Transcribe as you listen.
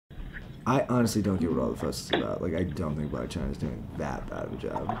I honestly don't get what all the fuss is about. Like, I don't think Blac Chana is doing that bad of a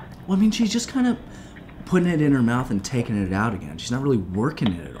job. Well, I mean, she's just kind of putting it in her mouth and taking it out again. She's not really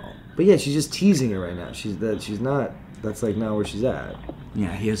working it at all. But yeah, she's just teasing it right now. She's not. That's like not where she's at.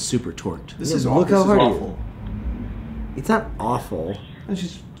 Yeah, he is super torqued. This is awful. It's not awful. And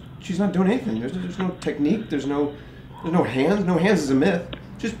she's not doing anything. There's no technique. There's no hands. No hands is a myth.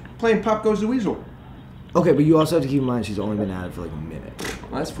 Just playing Pop Goes the Weasel. Okay, but you also have to keep in mind she's only been at it for like a minute.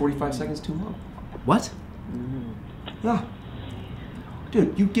 Well, that's 45 seconds too long. What? Yeah.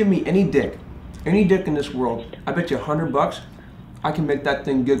 Dude, you give me any dick in this world, I bet you $100 I can make that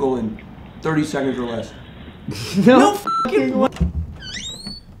thing giggle in 30 seconds or less. No fucking way.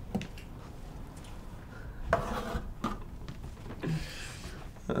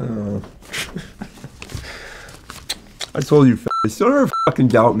 I told you, don't ever fucking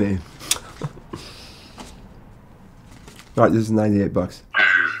doubt me. Alright, this is $98. Dude,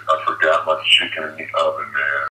 I forgot my chicken in the oven, man.